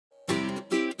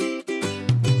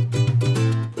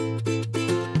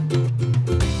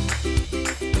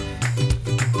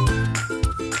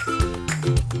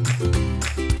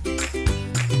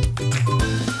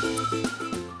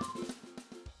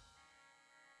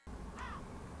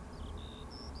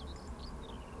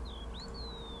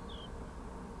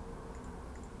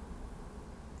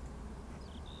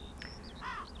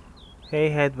Hey,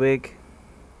 Hedwig.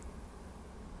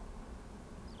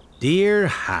 Dear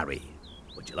Harry,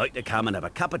 would you like to come and have a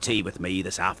cup of tea with me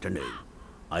this afternoon?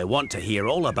 I want to hear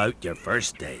all about your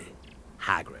first day.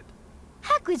 Hagrid.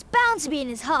 Hagrid's bound to be in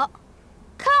his hut.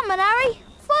 Come on, Harry.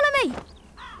 Follow me.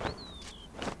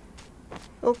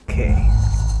 Okay.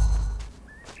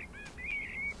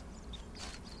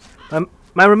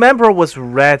 My remember was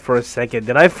red for a second.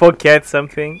 Did I forget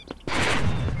something?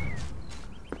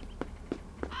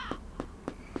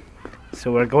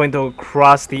 So we're going to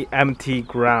cross the empty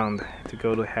ground to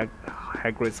go to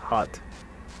Hagrid's hut.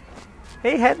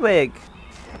 Hey, Hedwig.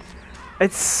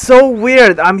 It's so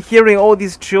weird. I'm hearing all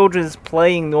these children's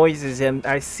playing noises and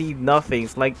I see nothing.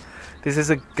 It's like this is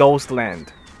a ghost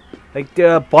land. Like there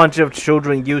are a bunch of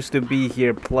children used to be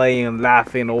here playing and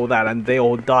laughing and all that, and they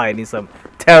all died in some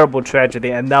terrible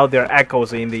tragedy, and now there are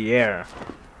echoes in the air.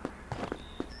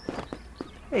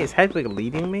 Hey, is Hedwig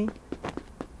leading me?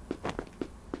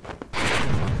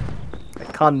 I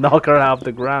can't knock her off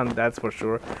the ground, that's for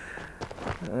sure.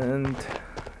 And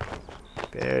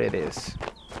there it is.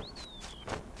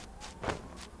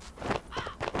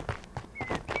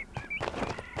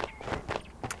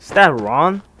 Is that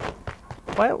Ron?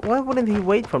 Why wouldn't he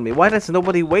wait for me? Why does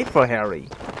nobody wait for Harry?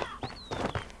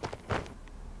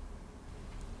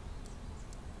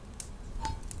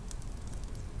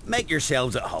 Make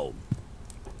yourselves at home.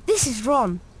 This is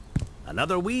Ron.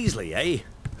 Another Weasley,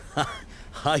 eh?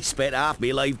 I spent half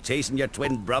my life chasing your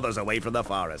twin brothers away from the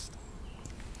forest.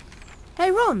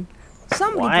 Hey, Ron.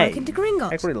 Somebody broke into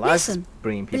Gringotts. Listen.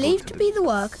 Believed to be the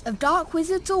work of dark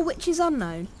wizards or witches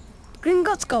unknown,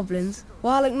 Gringotts goblins,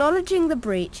 while acknowledging the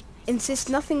breach, insist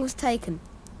nothing was taken.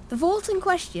 The vault in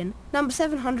question, number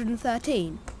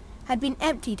 713, had been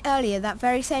emptied earlier that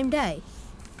very same day.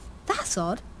 That's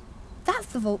odd. That's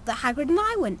the vault that Hagrid and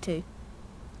I went to.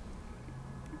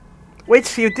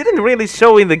 Which you didn't really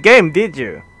show in the game, did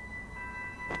you?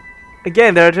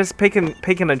 Again, they're just picking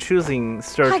and choosing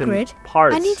certain Hagrid,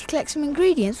 parts. I need to collect some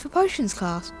ingredients for potions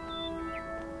class.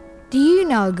 Do you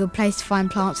know a good place to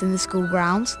find plants in the school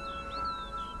grounds?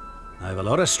 I have a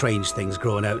lot of strange things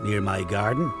growing out near my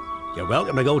garden. You're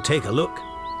welcome to go take a look.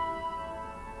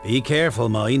 Be careful,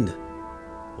 mind.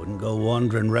 Wouldn't go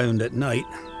wandering round at night.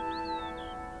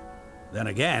 Then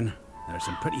again, there's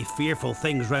some pretty fearful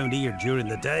things round here during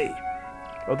the day.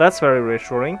 Oh, that's very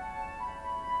reassuring.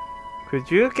 Could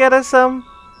you get us some?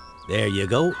 There you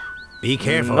go. Be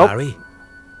careful, Nope. Harry.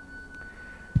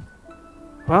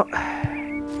 Well,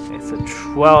 it's a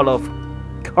trial of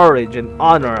courage and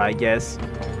honor, I guess.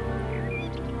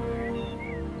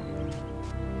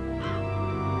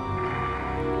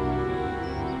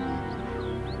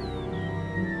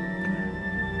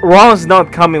 Ron's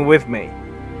not coming with me.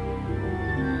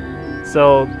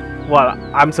 So, what?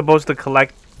 I'm supposed to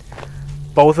collect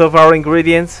both of our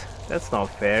ingredients? That's not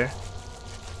fair.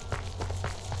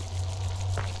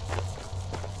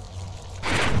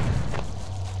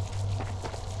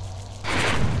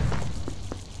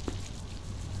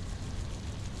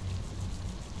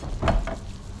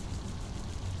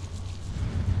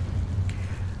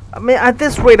 I mean, at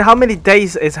this rate, how many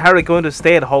days is Harry going to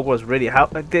stay at Hogwarts? Really,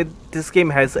 this game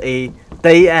has a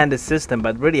day-end system,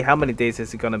 but really, how many days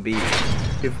is it gonna be?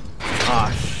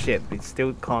 Ah, shit! We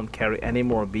still can't carry any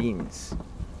more beans.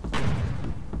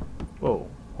 Whoa!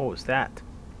 What was that?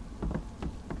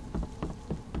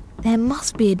 There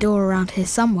must be a door around here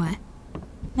somewhere.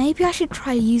 Maybe I should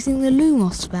try using the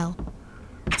Lumos spell.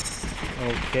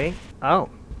 Okay. Oh.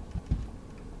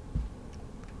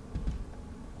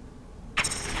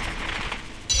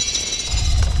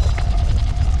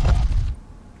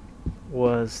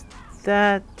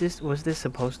 Was this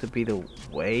supposed to be the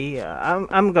way?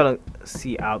 I'm gonna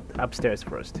see out upstairs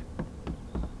first.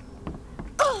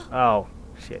 Oh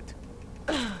shit.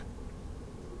 Are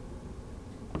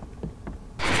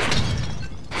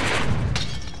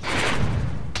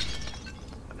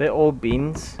they all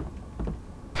beans?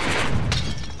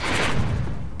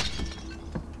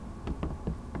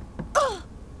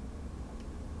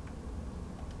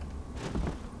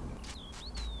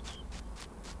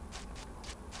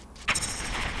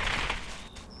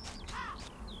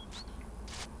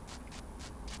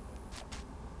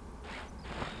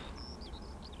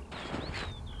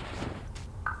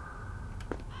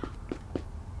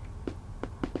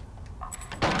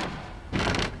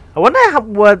 I wonder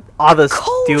what other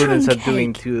students are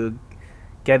doing to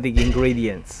get the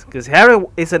ingredients. Because Harry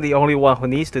isn't the only one who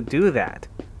needs to do that.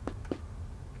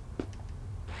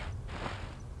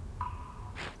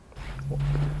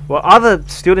 Well, other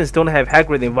students don't have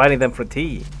Hagrid inviting them for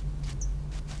tea.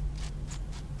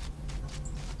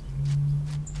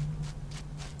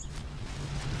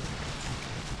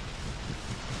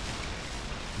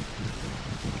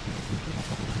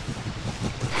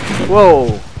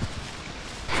 Whoa!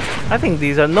 I think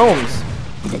these are gnomes.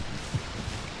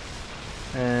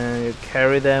 And you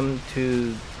carry them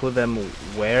to put them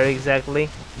where exactly?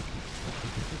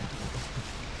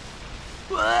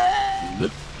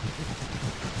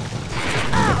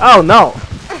 Oh no!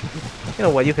 You know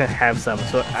what? You can have some.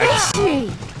 So fishy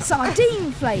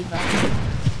sardine flavour.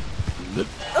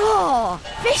 Oh,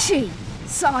 fishy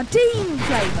sardine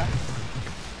flavour.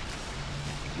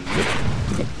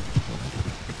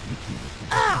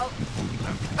 Ow!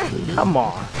 Come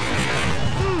on.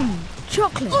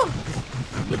 Chocolate.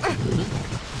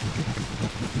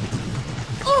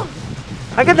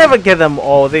 I can never get them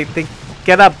all. They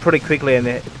get up pretty quickly, and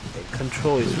the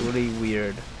control is really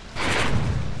weird.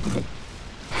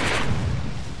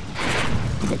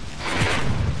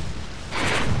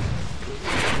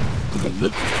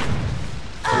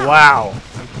 Wow.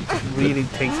 It really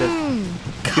takes a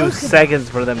few seconds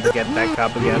for them to get back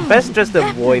up again. Best just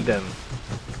avoid them.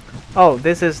 Oh,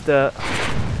 this is the...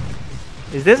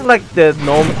 Is this like the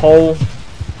gnome hole?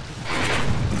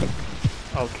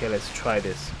 Okay, let's try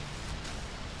this.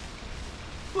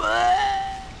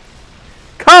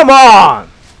 Come on!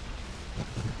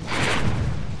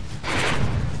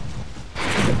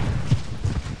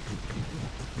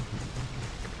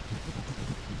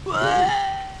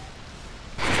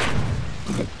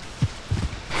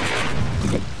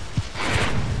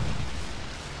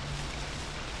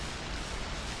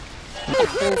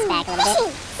 Back a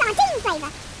little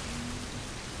bit.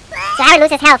 So Harry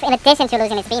loses health in addition to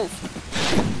losing his beans.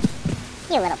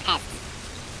 You little pest.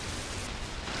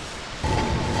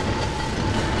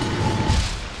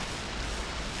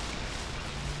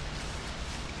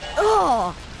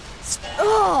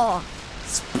 Oh,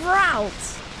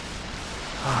 sprouts.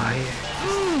 Oh,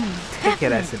 yeah. Take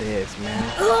it as it is,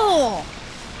 man. Oh,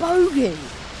 bogey.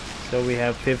 So we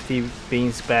have 50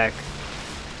 beans back.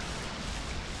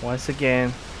 Once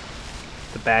again,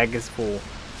 the bag is full.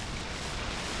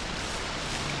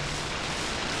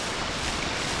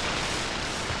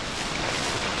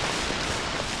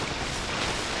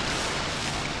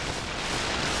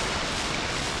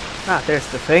 Ah, there's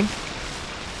the thing.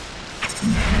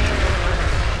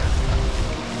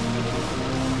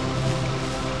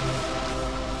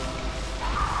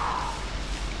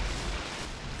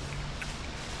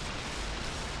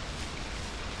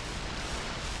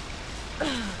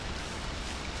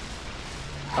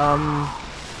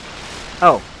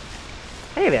 Oh.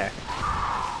 Hey there.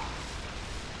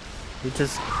 You're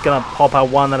just gonna pop out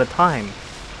one at a time.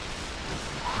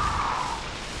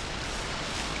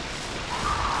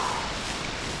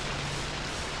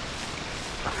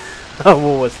 What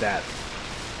was that?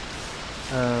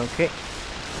 Okay.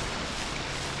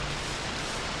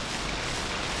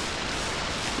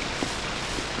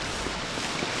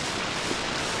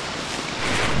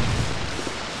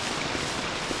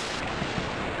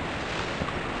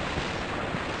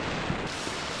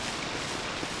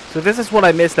 So this is what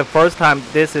I missed the first time.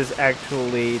 This is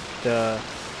actually the...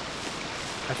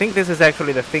 I think this is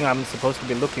actually the thing I'm supposed to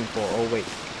be looking for. Oh wait.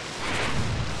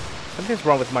 Something's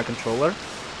wrong with my controller.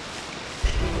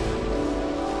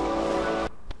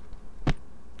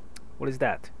 What is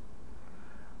that?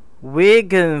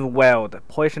 Vegan weld.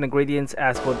 Poison ingredients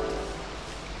as for...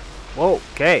 Whoa,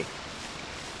 okay.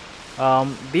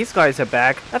 These guys are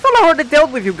back. I thought I already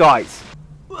dealt with you guys.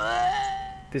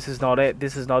 This is not it.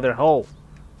 This is not their hole.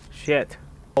 Shit.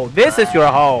 Oh, this is your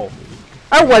hole.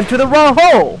 I went to the wrong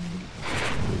hole.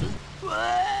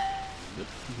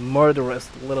 Murderous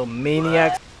little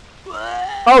maniacs.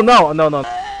 Oh no, no, no.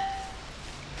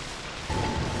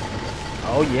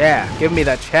 Oh yeah, give me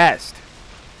that chest.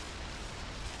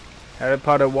 Harry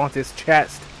Potter wants his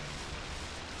chest.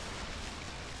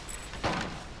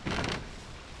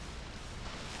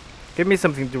 Give me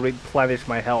something to replenish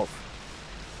my health.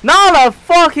 Not a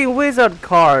fucking wizard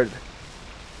card.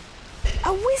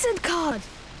 A wizard card.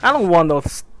 I don't want no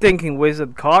stinking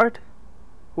wizard card.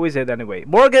 Who is it anyway?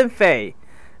 Morgan Fay.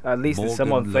 At least it's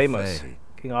someone famous.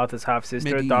 King Arthur's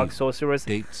half-sister, dark sorceress,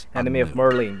 enemy of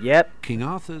Merlin. Yep. King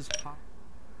Arthur's...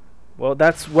 Well,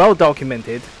 that's well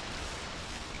documented.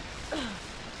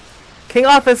 King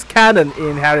Arthur's canon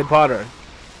in Harry Potter.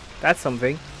 That's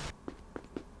something.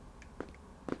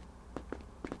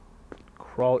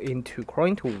 Crawl into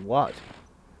what?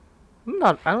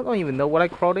 I don't even know what I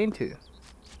crawled into.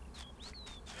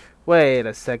 Wait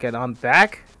a second, I'm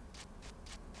back?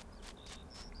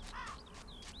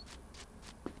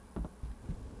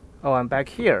 Oh, I'm back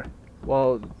here.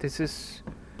 Well, this is...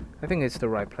 I think it's the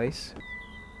right place.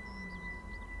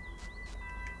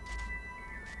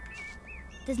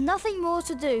 There's nothing more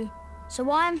to do,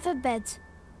 so I am for bed.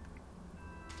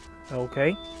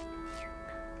 Okay.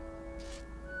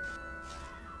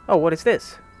 Oh, what is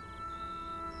this?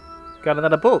 Got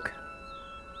another book.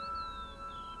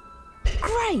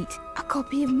 Great! A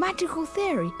copy of Magical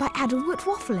Theory by Adalbert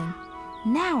Waffling.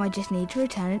 Now I just need to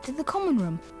return it to the common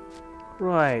room.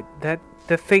 Right,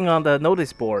 the thing on the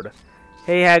notice board.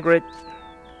 Hey, Hagrid.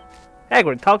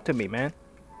 Hagrid, talk to me, man.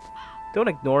 Don't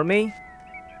ignore me.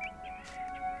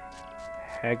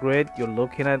 Hagrid, you're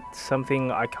looking at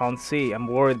something I can't see. I'm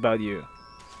worried about you.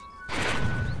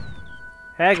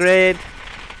 Hagrid!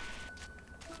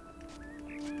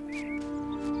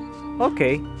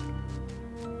 Okay.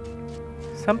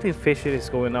 Something fishy is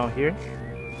going on here.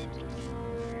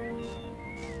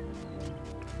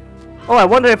 Oh, I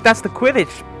wonder if that's the Quidditch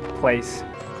place.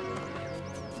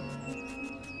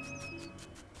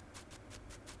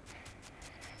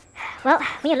 Well,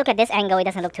 when you look at this angle, it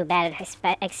doesn't look too bad,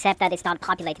 except that it's not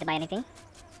populated by anything.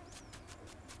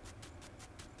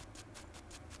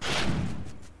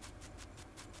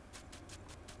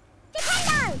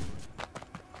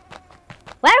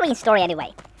 Where are we in story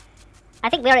anyway? I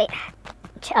think we're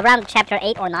around chapter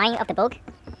 8 or 9 of the book.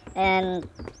 And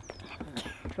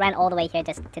ran all the way here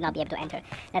just to not be able to enter.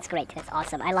 That's great. That's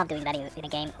awesome. I love doing that in a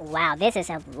game. Wow, this is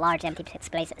a large empty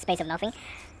space of nothing.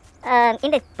 In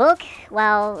the book,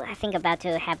 well, I think about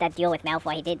to have that duel with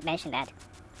Malfoy. He did mention that.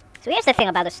 So here's the thing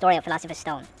about the story of Philosopher's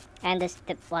Stone. And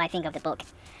what I think of the book.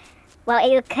 Well,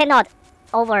 you cannot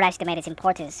overestimate its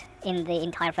importance in the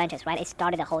entire franchise, right? It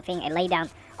started the whole thing. It laid down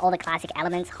all the classic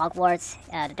elements, Hogwarts,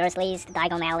 the Dursleys, the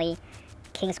Diagon Alley,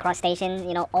 King's Cross Station,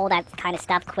 you know, all that kind of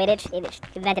stuff. Quidditch, it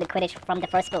invented Quidditch from the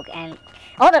first book, and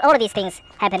all of these things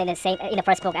happened in the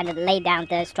first book, and it laid down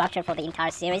the structure for the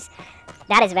entire series.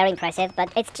 That is very impressive,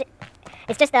 but it's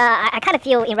just I kind of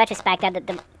feel in retrospect that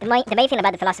the main thing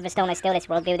about the Philosopher's Stone is still this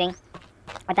world building,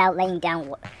 about laying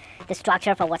down the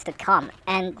structure for what's to come,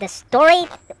 and the story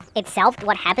itself,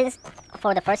 what happens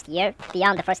for the first year,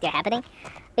 beyond the first year happening,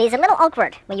 is a little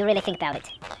awkward when you really think about it.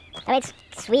 I mean, it's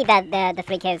sweet that the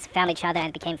three kids found each other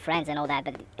and became friends and all that,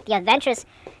 but the adventures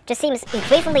just seems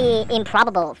increasingly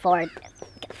improbable for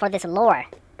this lore,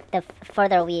 the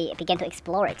further we begin to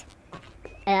explore it.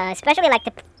 Especially like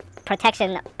the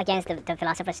protection against the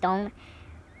Philosopher's Stone.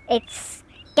 It's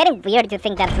getting weird to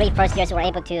think that 3 first years were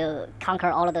able to conquer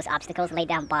all of those obstacles laid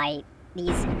down by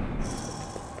these,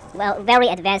 well, very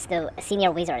advanced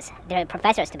senior wizards. They're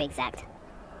professors, to be exact.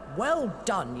 Well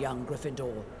done, young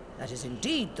Gryffindor. That is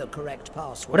indeed the correct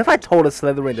password. What if I told a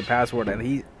Slytherin the password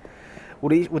and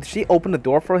would she open the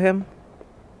door for him?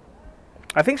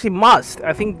 I think she must.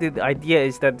 I think the idea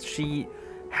is that she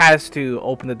has to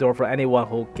open the door for anyone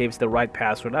who gives the right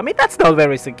password. I mean, that's not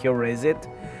very secure, is it?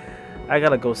 I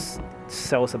gotta go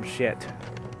sell some shit.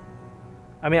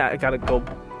 I mean, I gotta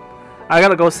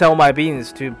go sell my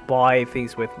beans to buy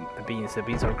things with the beans. The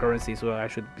beans are currency, so I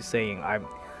should be saying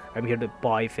I'm here to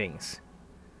buy things.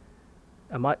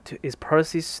 Is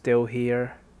Percy still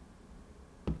here?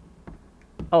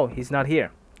 Oh, he's not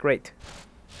here. Great.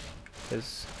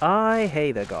 'Cause I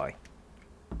hate that guy.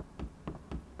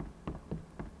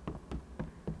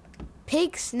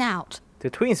 Pig snout. The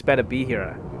twins better be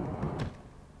here.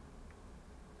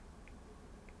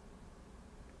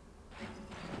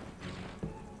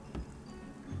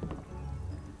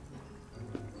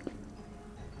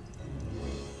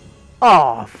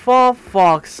 Oh, for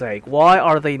fuck's sake, why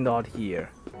are they not here?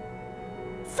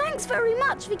 Thanks very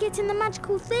much for getting the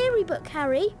Magical Theory book,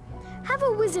 Harry. Have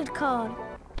a wizard card.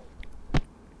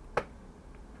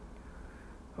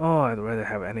 Oh, I'd rather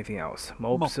have anything else.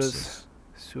 Mopsus,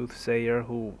 soothsayer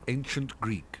who ancient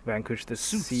Greek vanquished the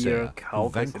soothsayer seer Calcus. who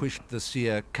vanquished the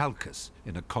seer Calcus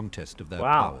in a contest of their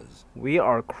wow, powers. We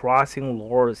are crossing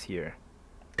lores here.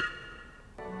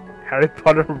 Harry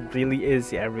Potter really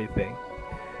is everything.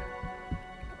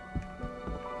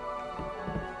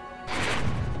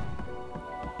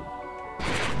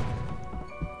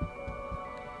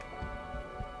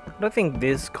 I think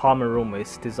this common room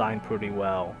is designed pretty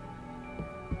well.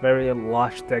 Very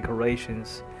lush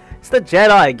decorations. It's the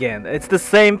Jedi again. It's the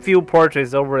same few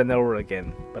portraits over and over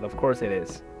again. But of course it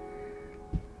is.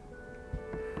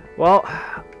 Well,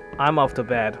 I'm off to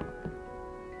bed.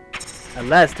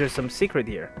 Unless there's some secret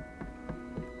here.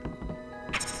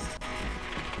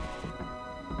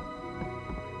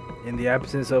 In the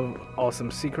absence of awesome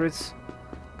secrets,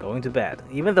 going to bed.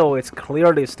 Even though it's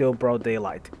clearly still broad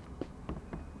daylight.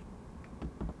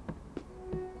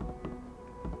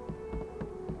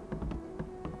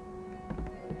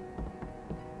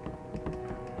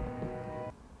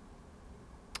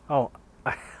 Oh,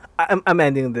 I'm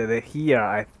ending the here.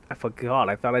 I forgot.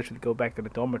 I thought I should go back to the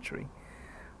dormitory.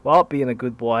 Well, being a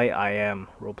good boy, I am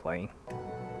role-playing.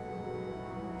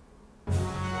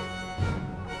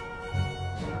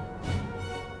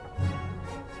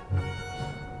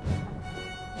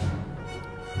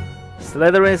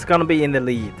 Slytherin is gonna be in the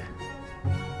lead.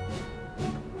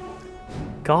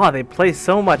 God, they place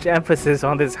so much emphasis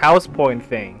on this house point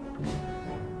thing.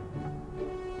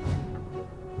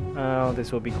 Oh,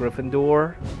 this will be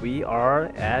Gryffindor. We are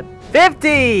at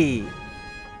 50!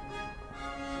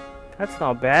 That's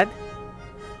not bad.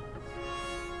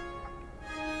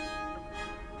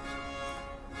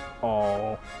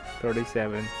 Oh,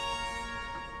 37.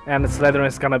 And the Slytherin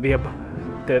is gonna be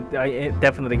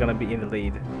definitely gonna be in the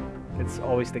lead. It's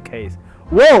always the case.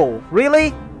 Whoa!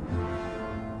 Really?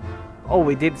 Oh,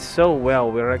 we did so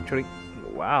well. We're actually...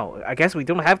 Wow. I guess we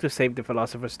don't have to save the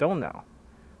Philosopher's Stone now.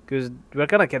 Because we're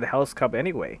gonna get the House Cup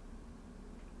anyway.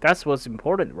 That's what's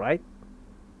important, right?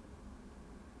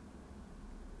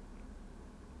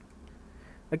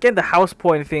 Again, the house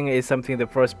point thing is something the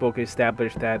first book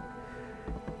established that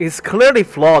is clearly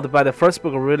flawed, but the first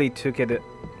book really took it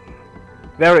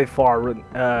very far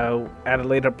at a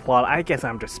later plot. I guess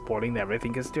I'm just spoiling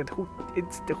everything because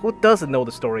who doesn't know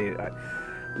the story?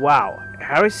 Wow,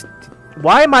 Harry's.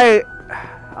 Why am I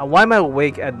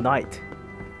awake at night?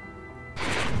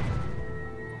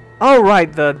 Oh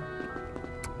right, the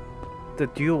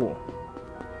duel.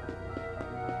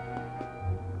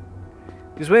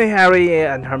 Because when Harry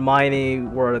and Hermione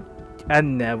were,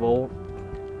 and Neville,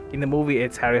 in the movie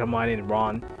it's Harry, Hermione, and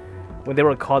Ron, when they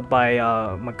were caught by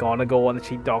McGonagall and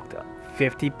she docked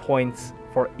 50 points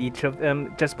for each of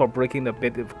them just for breaking the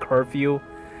bit of curfew,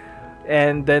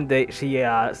 and then she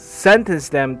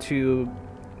sentenced them to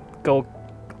go,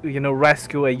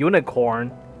 rescue a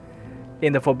unicorn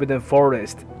in the Forbidden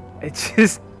Forest. It's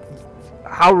just,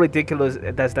 how ridiculous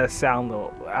does that sound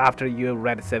though, after you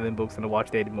read 7 books and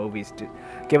watched 8 movies,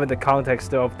 given the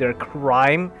context of their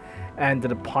crime and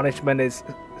the punishment is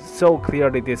so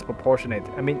clearly disproportionate.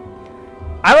 I mean,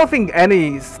 I don't think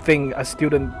anything a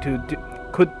student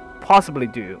could possibly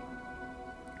do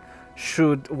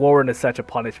should warrant such a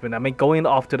punishment. I mean, going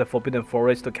off to the Forbidden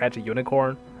Forest to catch a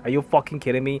unicorn? Are you fucking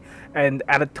kidding me? And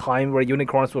at a time where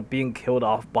unicorns were being killed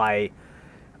off by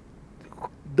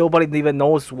nobody even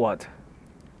knows what.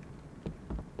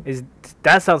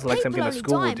 That sounds like something a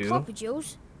school would do. Proper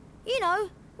duels. You know,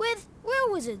 with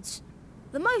real wizards.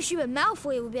 The most you and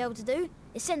Malfoy will be able to do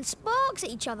is send sparks at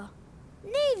each other.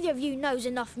 Neither of you knows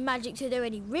enough magic to do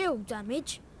any real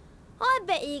damage. I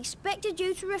bet he expected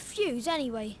you to refuse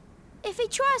anyway. If he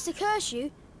tries to curse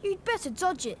you, you'd better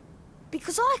dodge it.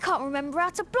 Because I can't remember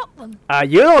how to block them.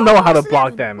 You don't know how to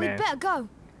block them, man. We'd better go.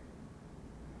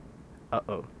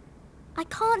 Uh-oh. I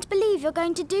can't believe you're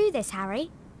going to do this,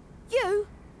 Harry. You,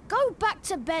 go back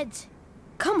to bed.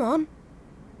 Come on.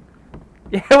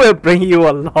 Yeah, we'll bring you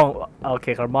along.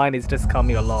 Okay, Hermione's just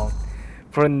coming along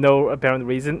for no apparent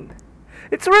reason.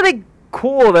 It's really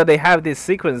cool that they have this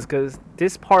sequence because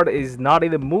this part is not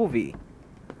in the movie.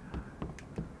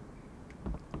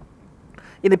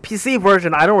 In the PC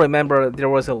version, I don't remember, there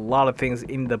was a lot of things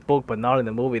in the book but not in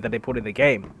the movie that they put in the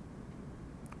game.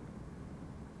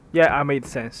 Yeah, I made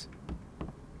sense.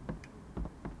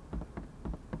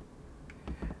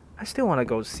 I still want to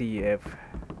go see if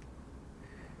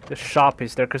the shop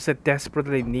is there because I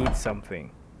desperately need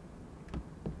something.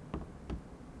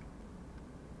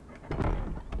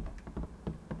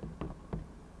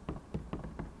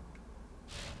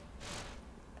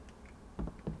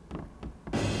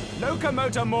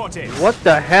 Locomotor Mortis. What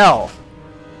the hell?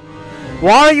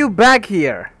 Why are you back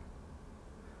here?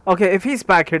 Okay, if he's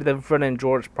back here, then Fred and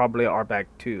George probably are back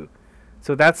too.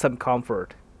 So that's some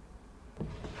comfort.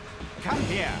 Come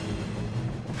here.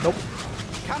 Nope.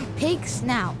 Come. Pig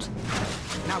snout.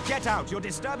 Now get out. You're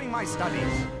disturbing my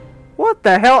studies. What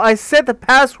the hell? I said the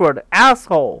password,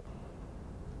 asshole.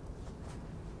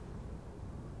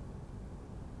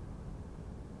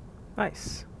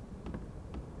 Nice.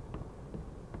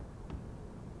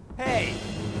 Hey.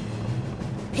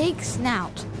 Pig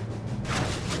snout.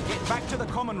 Get back to the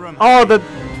common room. Oh, the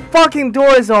fucking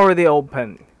door is already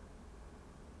open.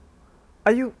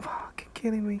 Are you fucking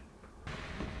kidding me?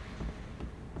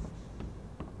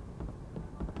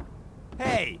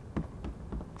 Hey.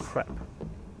 Crap.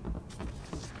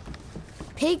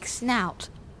 Pig snout.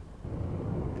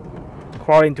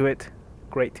 Crawl into it.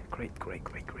 Great, great, great,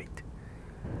 great, great.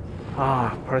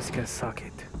 Ah, Percy can suck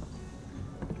it.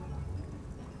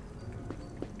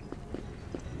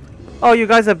 Oh, you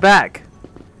guys are back.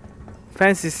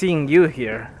 Fancy seeing you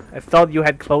here. I thought you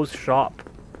had closed shop.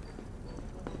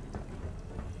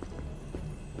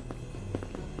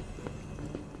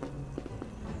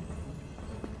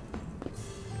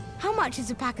 How much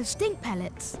is a pack of stink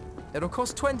pellets? It'll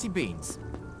cost 20 beans.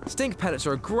 Stink pellets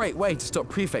are a great way to stop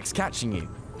prefects catching you.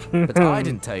 But I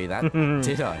didn't tell you that,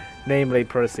 did I? Namely,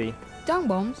 Percy. Dung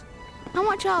bombs? How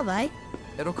much are they?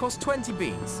 It'll cost 20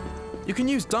 beans. You can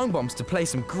use dung bombs to play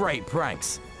some great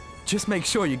pranks. Just make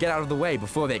sure you get out of the way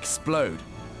before they explode.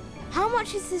 How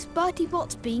much is this Bertie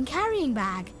Bott's bean carrying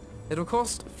bag? It'll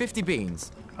cost 50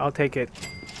 beans. I'll take it.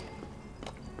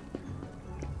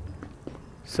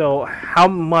 So, how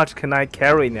much can I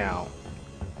carry now?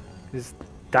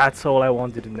 That's all I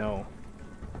wanted to know.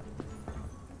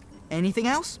 Anything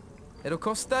else? It'll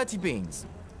cost 30 beans.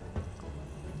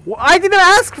 Well, I didn't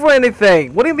ask for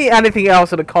anything! What do you mean anything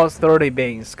else that'll cost 30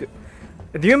 beans?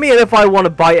 Do you mean if I want to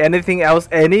buy anything else,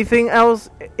 it'll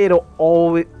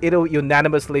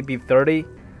unanimously be 30?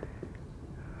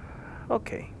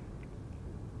 Okay.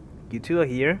 You two are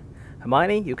here.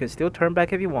 Hermione, you can still turn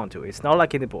back if you want to. It's not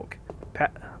like in the book.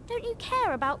 Don't you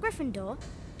care about Gryffindor?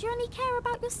 Do you only care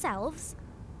about yourselves?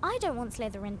 I don't want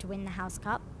Slytherin to win the House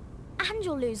Cup. And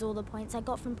you'll lose all the points I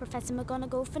got from Professor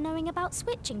McGonagall for knowing about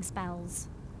switching spells.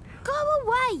 Go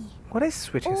away! What is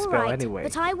switching spell anyway?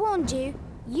 But I warned you.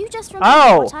 You just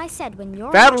remember what I said when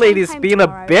you're that lady's being a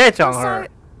bitch on her.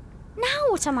 Now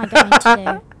what am I going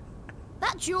to do?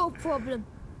 That's your problem.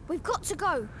 We've got to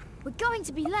go. We're going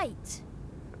to be late.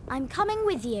 I'm coming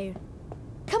with you.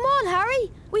 Come on,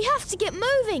 Harry. We have to get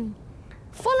moving.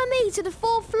 Follow me to the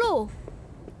 4th floor.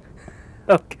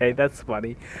 Okay, that's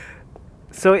funny.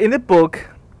 So in the book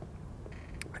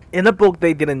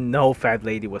they didn't know Fat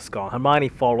Lady was gone. Hermione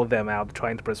followed them out,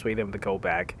 trying to persuade them to go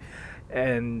back,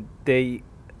 and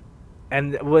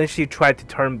when she tried to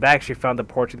turn back, she found the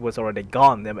portrait was already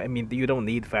gone. I mean, you don't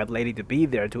need Fat Lady to be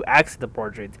there to access the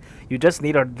portrait. You just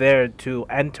need her there to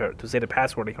enter, to say the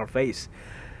password in her face.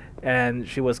 And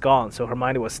she was gone, so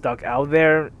Hermione was stuck out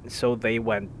there, so they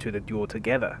went to the duel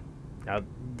together. Now,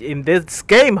 in this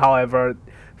game, however,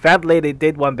 Fat Lady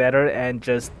did one better and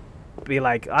just be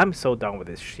like, I'm so done with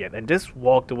this shit, and just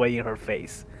walked away in her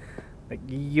face. Like,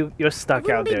 you're stuck out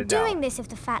there now. We wouldn't be doing this if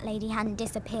the Fat Lady hadn't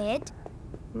disappeared.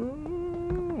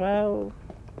 Well,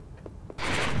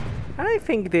 I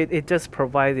think that it just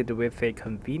provided with a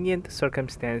convenient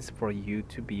circumstance for you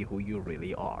to be who you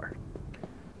really are.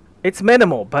 It's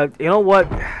minimal, but you know what?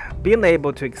 Being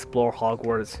able to explore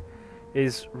Hogwarts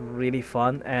is really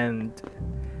fun, and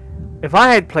if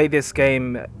I had played this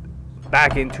game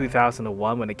back in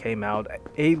 2001 when it came out,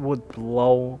 it would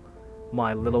blow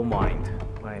my little mind.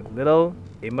 My little,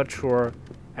 immature,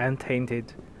 and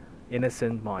tainted,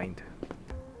 innocent mind.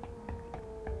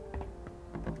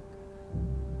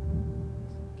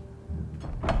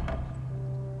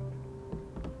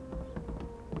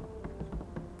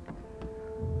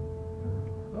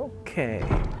 Okay.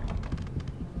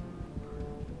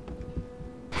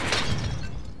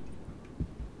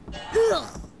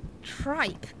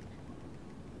 Tripe.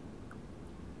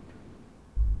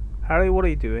 Harry, what are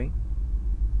you doing?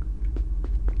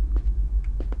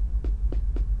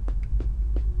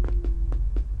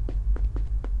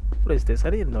 What is this? I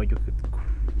didn't know you could...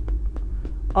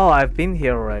 Oh, I've been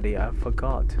here already. I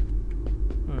forgot.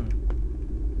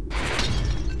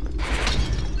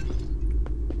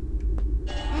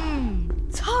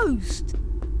 Toast!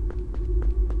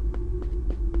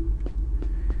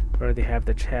 Already have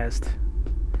the chest.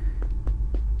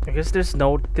 I guess there's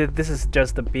no... This is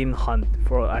just a bean hunt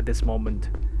for at this moment.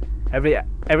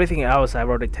 Everything else I've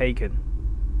already taken.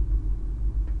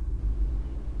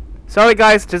 Sorry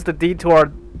guys, just a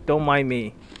detour. Don't mind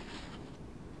me.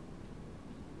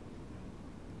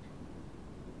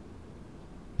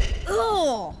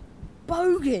 Oh,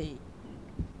 bogey!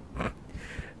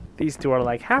 These two are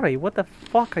like, Harry, what the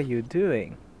fuck are you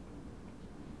doing?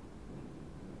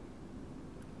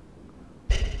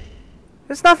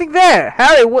 There's nothing there!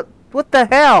 Harry, what the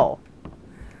hell?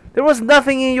 There was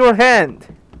nothing in your hand.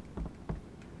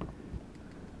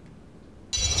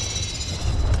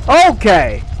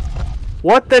 Okay!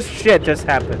 What the shit just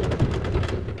happened?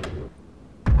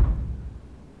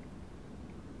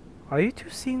 Are you two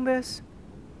seeing this?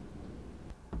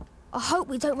 I hope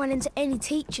we don't run into any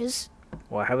teachers.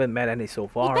 Well, I haven't met any so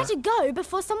far. We better go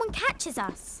before someone catches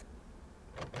us.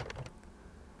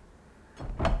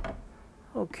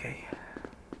 Okay.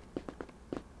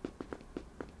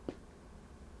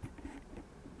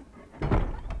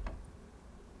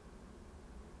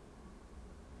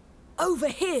 Over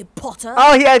here, Potter.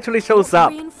 Oh, he actually shows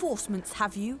up. Reinforcements,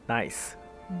 have you? Nice.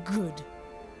 Good.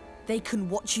 They can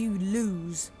watch you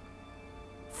lose.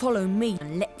 Follow me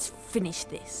and let's finish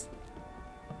this.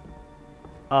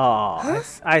 Oh, huh?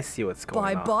 I see what's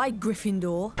going on. Bye-bye,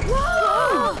 Gryffindor.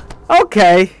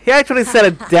 Okay, he actually set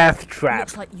a death trap.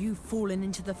 Looks like you've fallen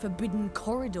into the forbidden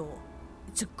corridor.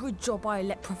 It's a good job I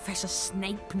let Professor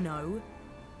Snape know.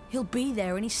 He'll be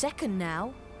there any second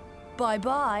now.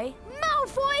 Bye-bye.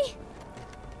 Malfoy!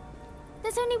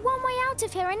 There's only one way out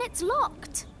of here and it's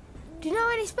locked. Do you know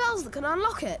any spells that can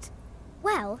unlock it?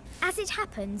 Well, as it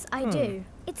happens, I do.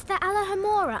 It's the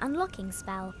Alohomora unlocking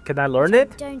spell. Can I learn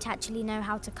it? I don't actually know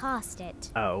how to cast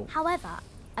it. Oh. However,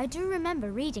 I do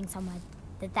remember reading somewhere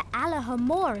that the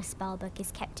Alohomora spellbook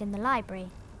is kept in the library.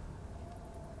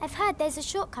 I've heard there's a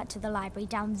shortcut to the library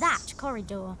down that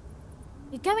corridor.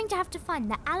 You're going to have to find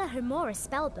the Alohomora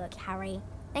spellbook, Harry.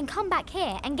 Then come back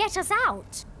here and get us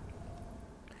out.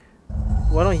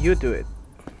 Why don't you do it?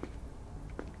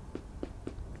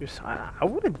 I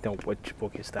wouldn't know which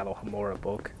book is that Alohomora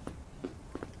book.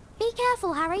 Be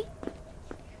careful, Harry.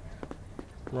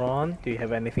 Ron, do you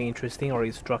have anything interesting or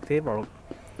instructive or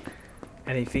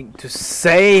anything to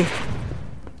say?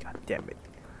 God damn it.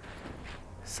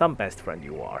 Some best friend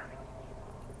you are.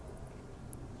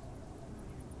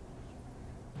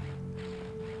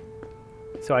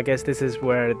 So I guess this is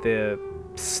where the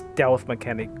stealth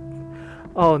mechanic...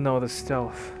 Oh no, the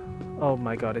stealth. Oh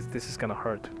my god, this is gonna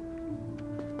hurt.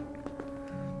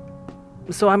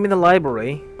 So I'm in the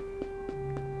library.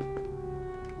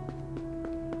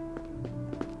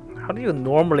 How do you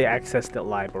normally access the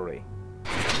library?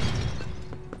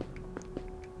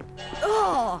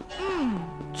 Oh,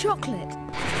 chocolate.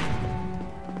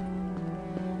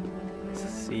 Let's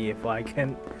see if I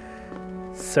can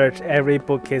search every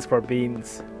bookcase for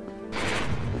beans.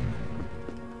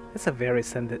 That's a very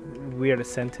weird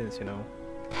sentence, you know.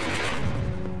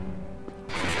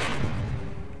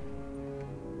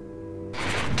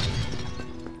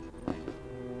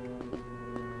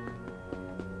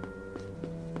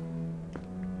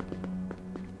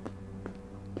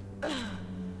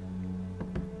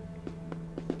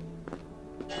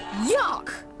 Yuck!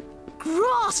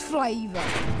 Grass flavour.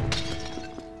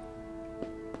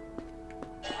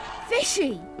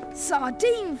 Fishy.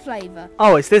 Sardine flavour.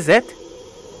 Oh, is this it?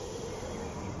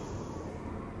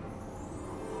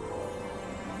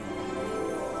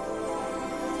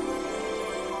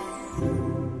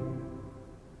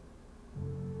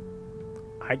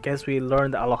 I guess we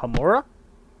learned Alohomora.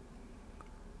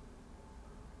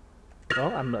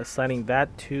 Well, I'm assigning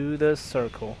that to the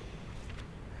circle.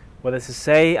 What does it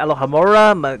say?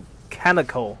 Alohomora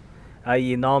mechanical,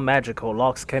 i.e. non-magical.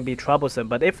 Locks can be troublesome,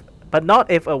 but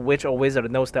not if a witch or wizard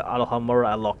knows the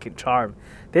Alohomora unlocking charm.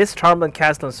 This charm, when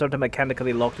cast on certain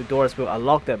mechanically locked doors, will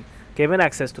unlock them, giving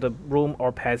access to the room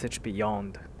or passage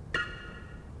beyond.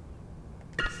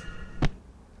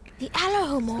 The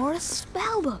Alohomora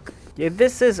spellbook. Yeah,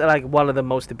 this is like one of the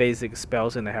most basic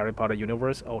spells in the Harry Potter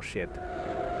universe. Oh shit.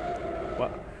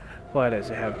 What? Why does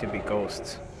it have to be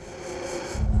ghosts?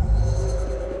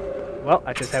 Well,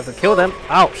 I just have to kill them.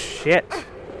 Oh shit.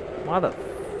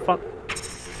 Motherfuck.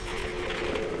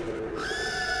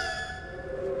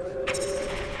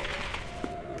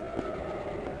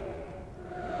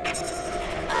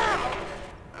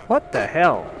 What the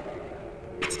hell?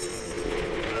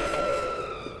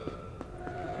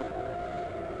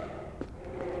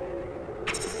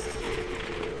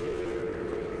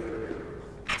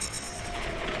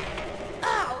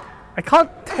 I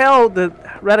can't tell the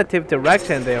relative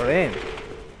direction they're in.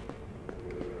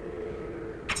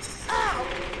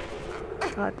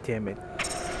 God damn it.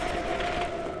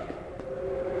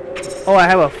 Oh, I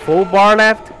have a full bar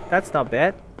left? That's not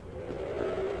bad.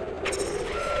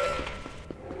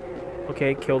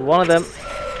 Okay, killed one of them.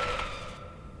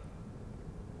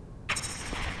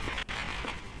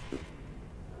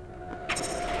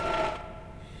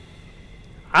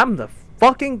 I'm the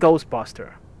fucking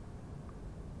Ghostbuster.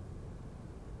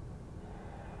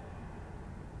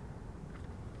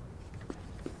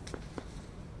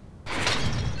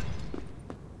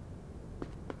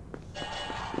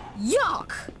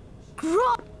 Yuck!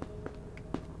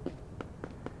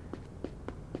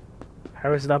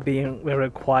 Harry's not being very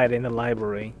quiet in the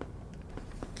library.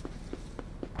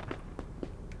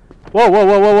 Whoa, whoa,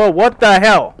 whoa, whoa, whoa, what the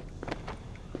hell?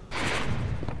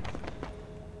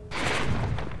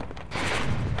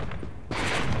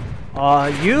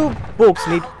 You books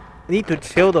need to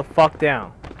chill the fuck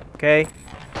down, okay?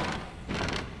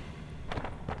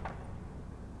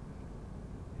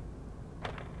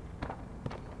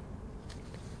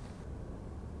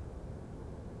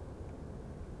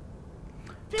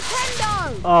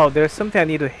 Oh, there's something I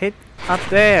need to hit up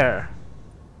there.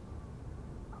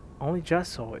 Only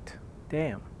just saw it.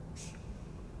 Damn.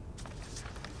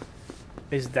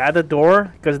 Is that the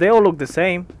door? Because they all look the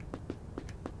same.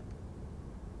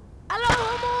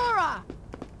 Alohomora!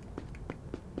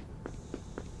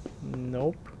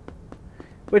 Nope.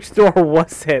 Which door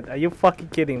was it? Are you fucking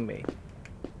kidding me?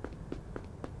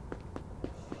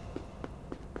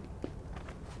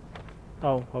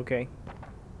 Oh, okay.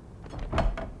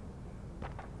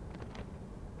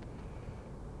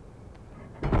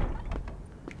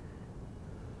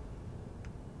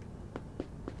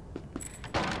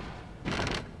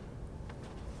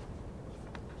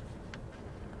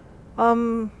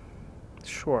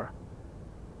 Sure.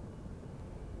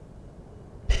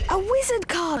 A wizard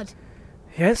card!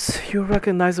 Yes, you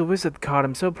recognize a wizard card.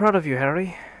 I'm so proud of you,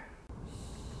 Harry.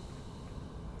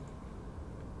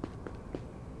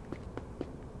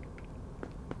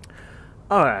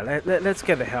 Alright, let's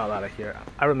get the hell out of here.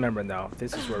 I remember now.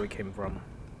 This is where we came from.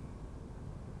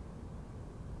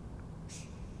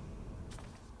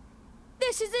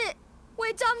 This is it!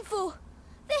 We're done for!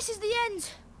 This is the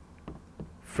end!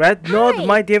 Fred, no, Harry,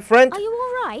 my dear friend. Are you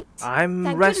alright? I'm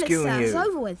Thank rescuing goodness, you. It's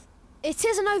over with. It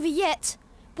isn't over yet.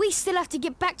 We still have to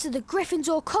get back to the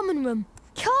Gryffindor common room.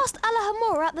 Cast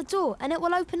Allahamora at the door and it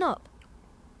will open up.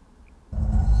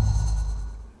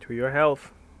 To your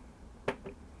health.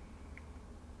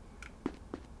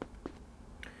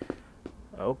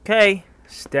 Okay,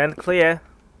 stand clear.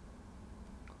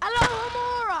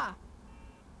 Allahamora!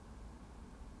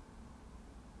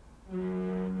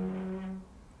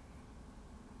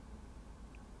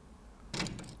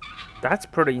 That's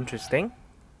pretty interesting.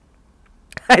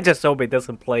 I just hope it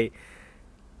doesn't play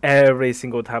every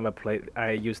single time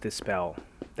I use this spell.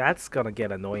 That's gonna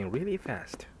get annoying really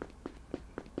fast.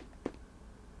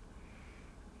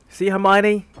 See,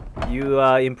 Hermione? You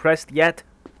impressed yet?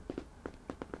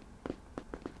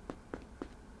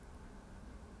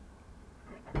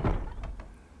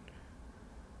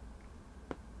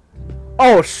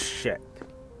 Oh shit.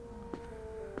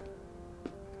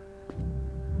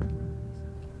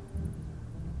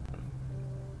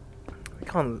 We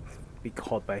can't be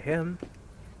caught by him.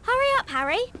 Hurry up,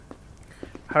 Harry.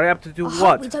 Hurry up to do I what?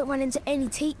 hope we don't run into any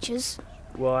teachers.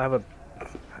 Well, I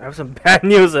have some bad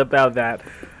news about that.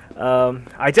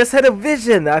 I just had a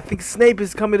vision. I think Snape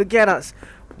is coming to get us.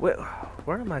 Where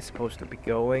am I supposed to be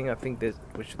going? I think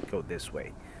we should go this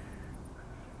way.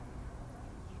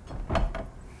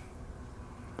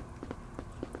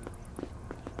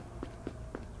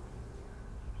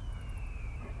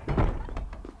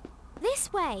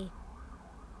 This way.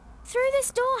 Through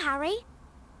this door, Harry.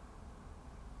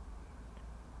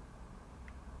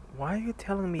 Why are you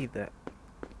telling me that?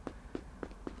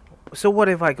 So what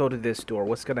if I go to this door?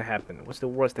 What's gonna happen? What's the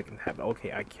worst that can happen?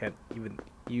 Okay, I can't even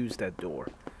use that door.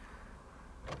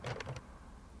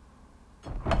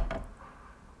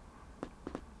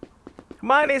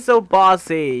 Hermione's so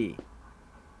bossy.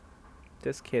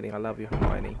 Just kidding. I love you,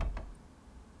 Hermione.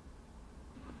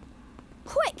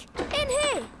 Quick, in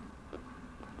here!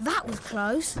 That was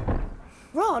close.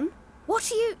 Ron, what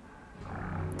are you...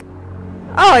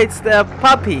 Oh, it's the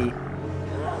puppy.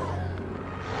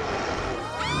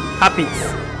 Puppies.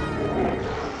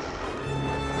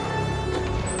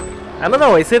 I don't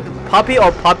know, is it puppy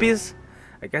or puppies?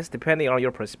 I guess depending on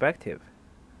your perspective.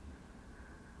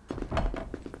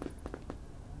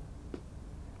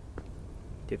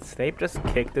 Did Snape just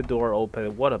kick the door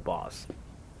open? What a boss.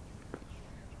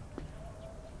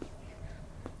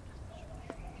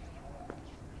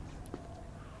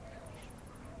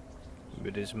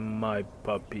 It is my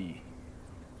puppy.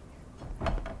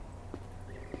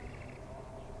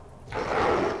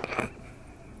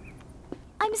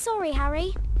 I'm sorry,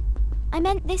 Harry. I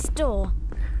meant this door.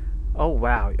 Oh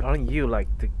wow, aren't you like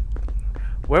the...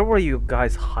 Where were you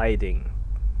guys hiding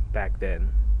back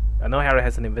then? I know Harry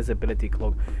has an invisibility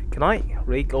cloak. Can I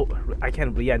go? I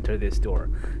can re-enter this door.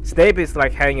 Snape is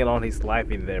like hanging on his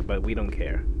life in there, but we don't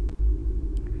care.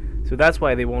 So that's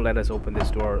why they won't let us open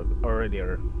this door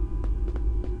earlier.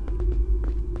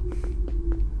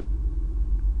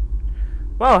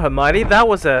 Well, Hermione, that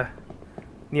was a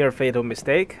near fatal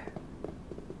mistake.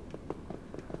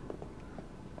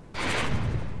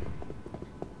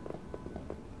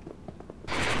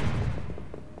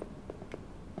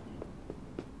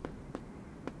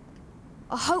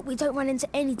 I hope we don't run into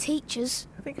any teachers.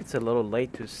 I think it's a little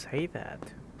late to say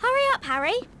that. Hurry up,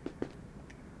 Harry.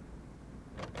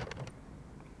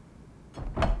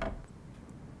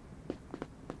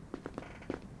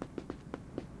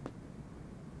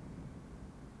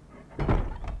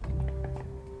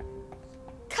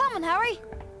 Come on, Harry.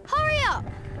 Hurry up.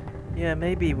 Yeah,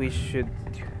 maybe we should...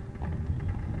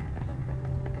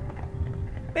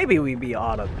 Maybe we'd be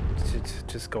ought to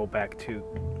just go back to...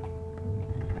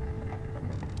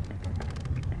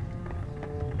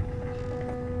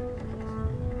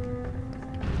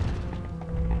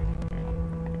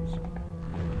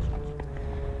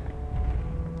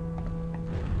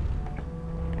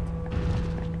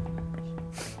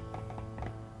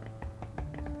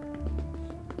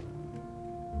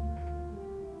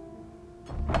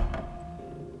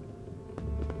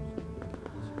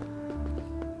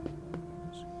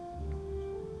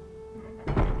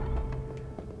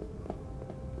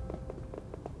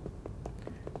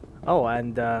 Oh,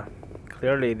 and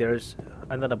clearly there's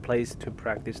another place to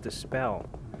practice the spell.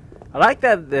 I like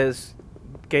that this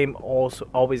game also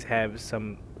always has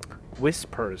some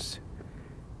whispers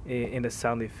in the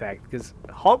sound effect, because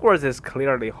Hogwarts is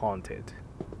clearly haunted.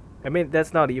 I mean,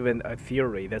 that's not even a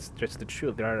theory, that's just the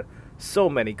truth. There are so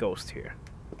many ghosts here.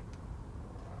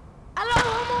 Hello,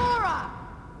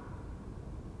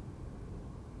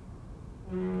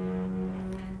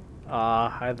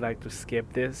 Amora! I'd like to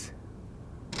skip this.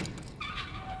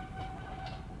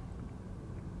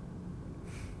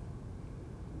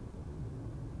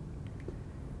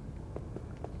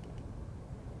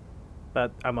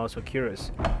 But I'm also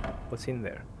curious what's in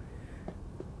there.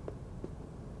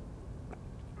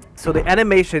 So the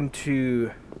animation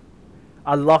to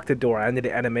unlock the door and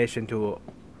the animation to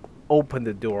open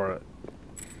the door,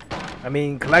 I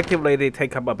mean, collectively they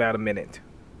take up about a minute.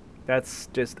 That's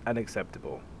just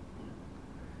unacceptable.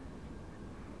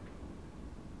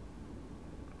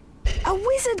 A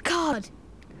wizard card!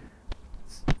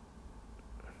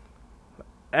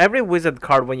 Every wizard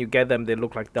card, when you get them, they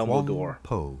look like Dumbledore.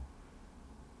 Po.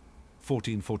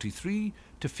 1443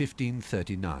 to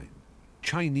 1539.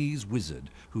 Chinese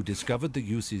wizard who discovered the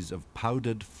uses of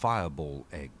powdered fireball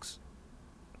eggs.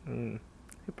 He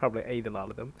probably ate a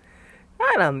lot of them.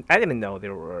 I didn't know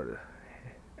there were.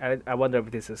 I wonder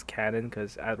if this is canon,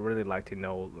 because I'd really like to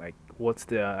know, like, what's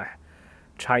the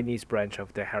Chinese branch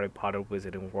of the Harry Potter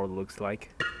wizarding world looks like.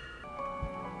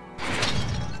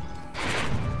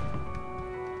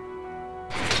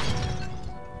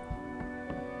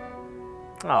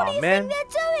 What do you man. think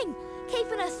they're doing?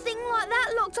 Keeping a thing like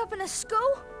that locked up in a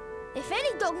school? If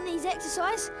any dog needs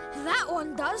exercise, that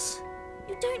one does.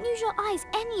 You don't use your eyes,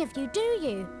 any of you, do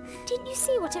you? Didn't you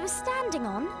see what it was standing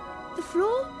on? The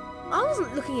floor? I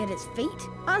wasn't looking at its feet.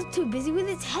 I was too busy with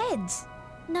its heads.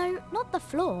 No, not the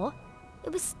floor.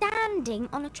 It was standing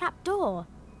on a trapdoor.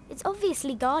 It's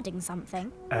obviously guarding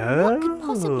something. What could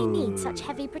possibly need such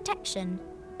heavy protection?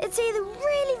 It's either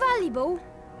really valuable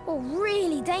or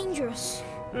really dangerous.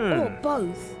 Or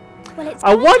both. Well, it's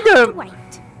I going to wonder. have to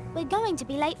wait. We're going to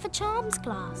be late for Charms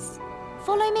class.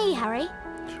 Follow me, Harry.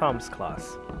 Charms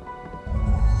class.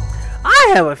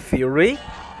 I have a theory.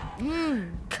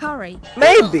 Curry.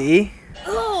 Maybe.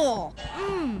 Oh,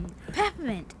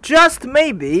 peppermint. Just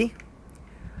maybe.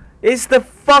 It's the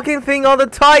fucking thing on the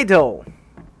title.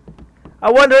 I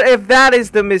wonder if that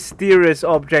is the mysterious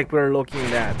object we're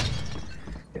looking at.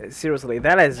 Seriously,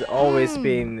 that has always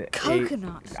been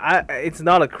coconut. It's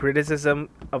not a criticism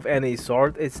of any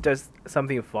sort. It's just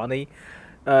something funny,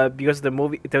 because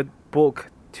the book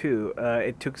too.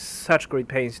 It took such great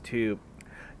pains to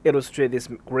illustrate this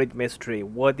great mystery.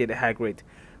 What did Hagrid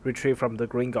retrieve from the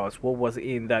Gringotts? What was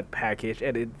in that package?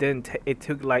 And it didn't. It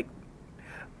took like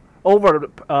over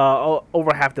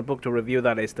half the book to reveal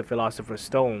that it's the Philosopher's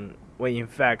Stone, when in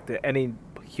fact any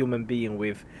human being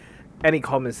with any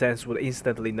common sense would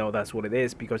instantly know that's what it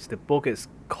is, because the book is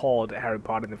called Harry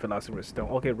Potter and the Philosopher's Stone.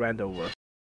 Okay, Randover.